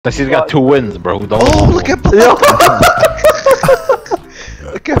Taysir got 2 wins, bro. Don't look at Black!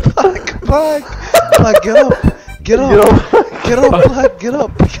 Look at Black! Black, get up! Get up! Get up, Black! Get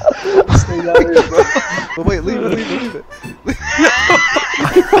up! Stay down here, bro. But wait, leave it.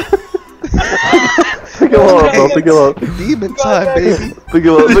 Pick him up, bro. Pick him up. Demon time, baby. Pick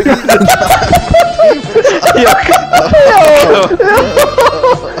him up. Pick him up.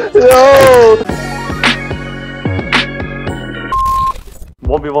 Yo!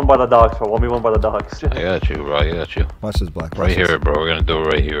 1v1 by the dogs, bro. 1v1 by the dogs. I got you, bro. I got you. Watch this, Black. Right here, bro. We're gonna do it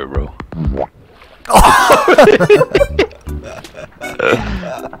right here, bro.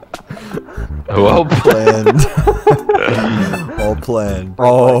 Well planned. All planned.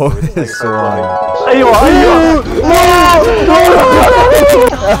 Oh, it's so on. Hey, you are.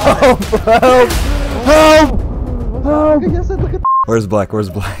 Help! Where's Black? Where's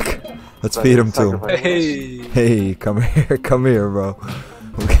Black? Let's feed him to him. Hey, come here. Come here, bro.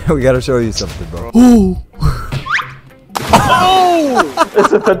 We gotta show you something, bro. Ooh! It's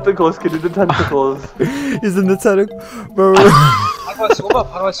the tentacles, kid. The tentacles. He's in the tentacle, bro. How do I swim up?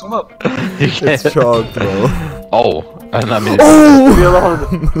 How do I swim up? It's chalk, bro. Oh, and I mean, Leave me alone.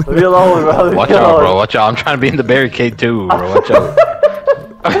 Leave me alone, bro. watch out, bro. Watch out. I'm trying to be in the barricade too, bro. Watch out.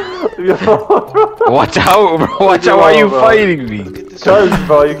 Leave me alone, bro. Watch out, bro. Watch out. Why are you fighting me? Cause,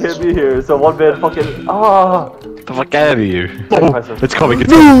 bro, you can't be here. So one man fucking. Get the fuck out of here. Oh, it's coming.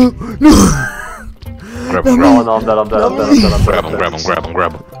 It's coming. Grab him, grab him. no, I'm dead.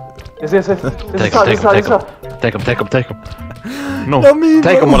 Grab him. Yes. Take him. No, Not me,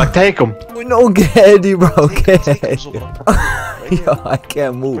 take bro. him, like, take him. No, get Eddie, bro. Get Eddie. Yo, I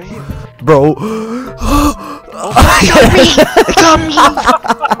can't move. Bro. It got me!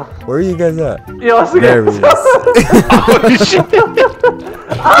 Where are you guys at? Yo, let's There he is. Oh, shit.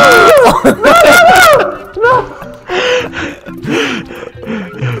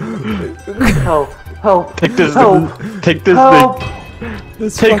 Help. Take this, Help. take this Help. thing.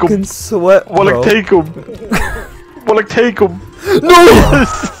 This Take fucking 'em. sweat, bro. Take him. Take him. No!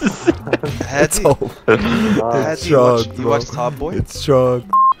 Hadi, over. Hadi, you watch Top Boy? It's strong.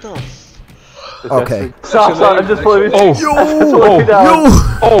 Okay. Stop, I'm just pulling me. Oh,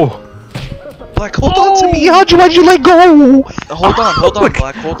 oh. Black, hold on to me. Why'd you let go? Hold on,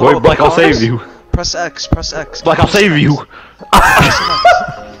 Black, hold on. Wait, Black, I'll save you. Press X. Black, I'll save you.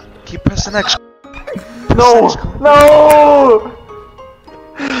 Keep pressing X. No!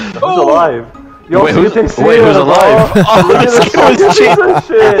 Who's alive? Yo, Wait, who's alive? Oh,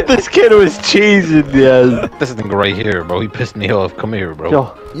 this kid was cheesing, yeah. This thing right here, bro. He pissed me off. Come here, bro.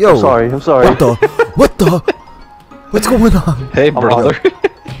 Yo. I'm sorry. What the? What's going on? Hey, brother.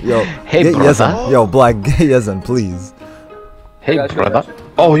 Yo. Hey, get brother. Yazan. Yo, Black, get Yazan, please. Hey, brother.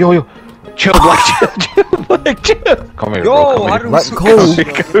 Oh, yo. Chill, Black, chill, Black, chill. Come here, bro. Come here. Let go.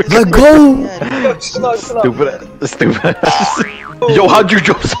 Let go. Stupid. Yo, how'd you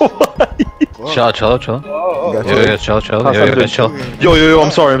jump so high? Chill. Yeah, chill. Yo,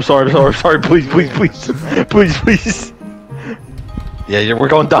 I'm sorry. Please. Yeah, we're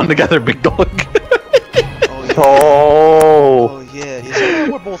going down together, big dog. Oh, yeah, he's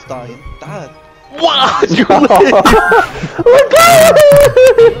like, we're both dying. Dad. Wow, you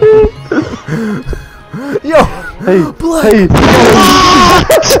Yo. hey, Black. hey.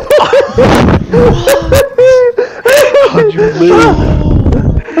 How'd you live?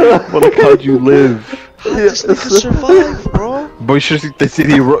 How'd you live? This nigga survived, bro. Boy, you should see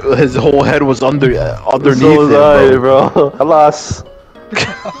his whole head was underneath So was him, I, bro. Alas.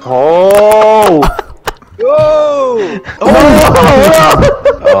 Oh,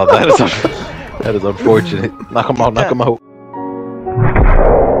 Oh, that is unfortunate. Knock him out.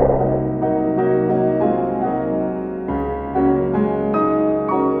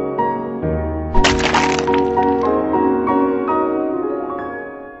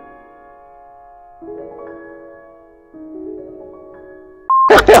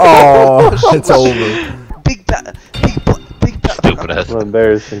 Oh, it's over. Big bat. Stupid ass. so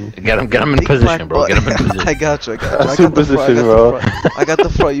embarrassing. Get him in position, bro. Get him in position. I got you. That's in position, bro. I got the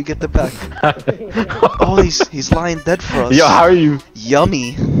front. You get the back. Oh, he's lying dead for us. Yo, how are you?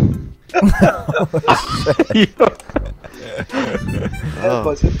 Yummy.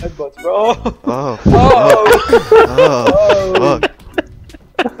 Headbutts, bro. Oh.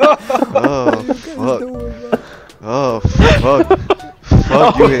 Oh, fuck.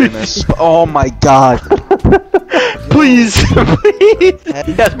 Fuck you hitting us. Oh my god. Please.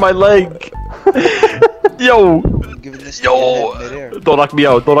 He has my leg. Yo. Don't knock me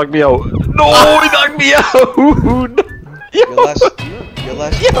out. No, he knocked me out. Your last.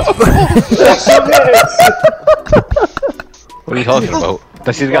 What are you talking about?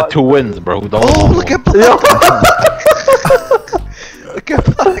 Taysir's got 2 wins, bro. Don't Oh, look at Black! Look at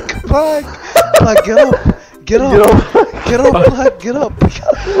Black! Black! Black, get up! Get up! Get up, Black! Get up!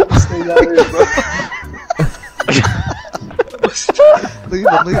 Stay down here, bro. Leave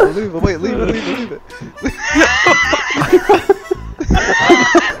him, leave him, leave him. Wait, leave it, leave it, leave it.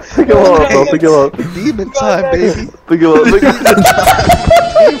 Pick him up, bro. Pick him up. Demon time, baby. Pick him up. Pick him up.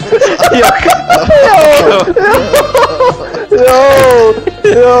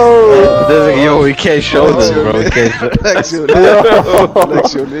 Yo, we can't show this, bro. We can't show. Flex your leg.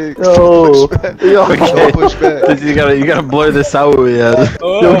 Flex your leg. Push back. You gotta blur this out, yeah.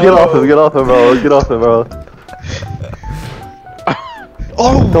 Yo, get off him, bro. Get off him, bro.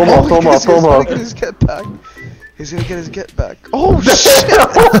 Oh, Throw him off, throw him off, throw him off. He's gonna get his get back. He's gonna get his get back. Oh shit!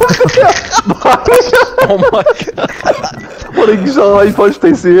 Oh my god. What a shot he punched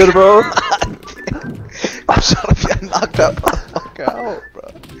Taysir, bro. Shut up, you knocked that motherfucker out, bro.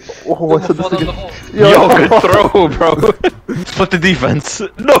 Oh, what's this again? Yo, good throw, bro. Split the defense.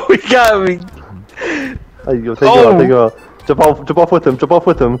 No, he got me. There you go, take him out. Jump off with him, jump off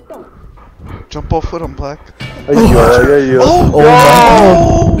with him. Jump off with him, Black. There you go, there you go.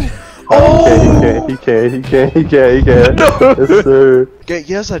 Oh! He can't. No. Yes, sir. Get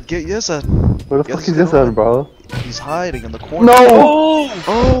Yazan, get Yazan. Where the fuck is Yazan, bro? He's hiding in the corner. No!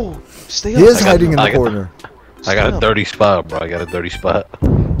 Oh! Stay up. He is hiding in the corner. I got a dirty spot, bro. I got a dirty spot.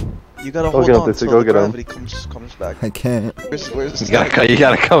 You gotta Go hold get him, on Taysir, till go the get him. gravity comes back. I can't. Where's You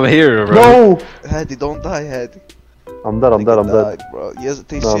gotta come here, bro. No! Hadi, don't die, Hadi. I'm dead, I'm dead. Bro. Yes,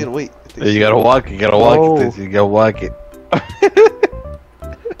 Taysir, wait. You gotta walk it, No. You gotta walk it.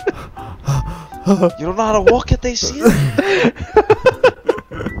 You don't know how to walk it, Taysir?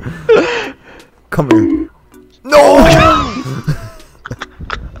 Come here. No!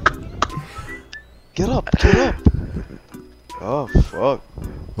 Get up, get up. Oh, fuck.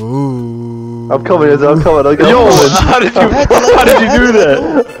 Ooh. I'm coming, I'm coming. Yo, how did you do that?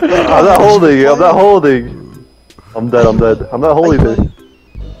 I'm not holding. I'm dead. I'm not holding it.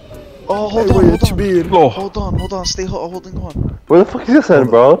 Oh, hold Hey, on, wait, hold it's on. me. Oh. Hold on, stay holding on. Where the fuck is this at,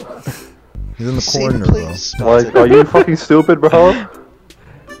 bro? He's in the Same corner, bro. place. Like, are you fucking stupid, bro?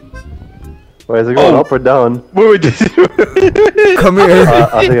 Wait, is it going up or down? Wait, Come here.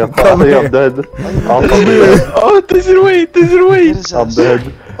 I think I'm dead. I'm dead. Oh, Taysir, wait. Get his I'm ass.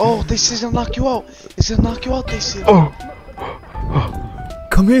 dead. Oh, Taysir's gonna knock you out. He's gonna knock you out, Taysir. Oh,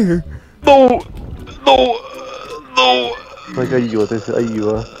 Come here. no. Like, ayyo, this is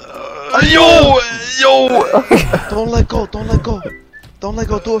ayyo. Yo. Don't let go.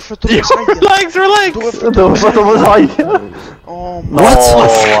 Do it for 3 Yo, seconds. relax. Do it for No, what was I? Oh my.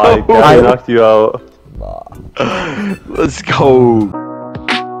 Oh my god, I knocked you out. Let's go.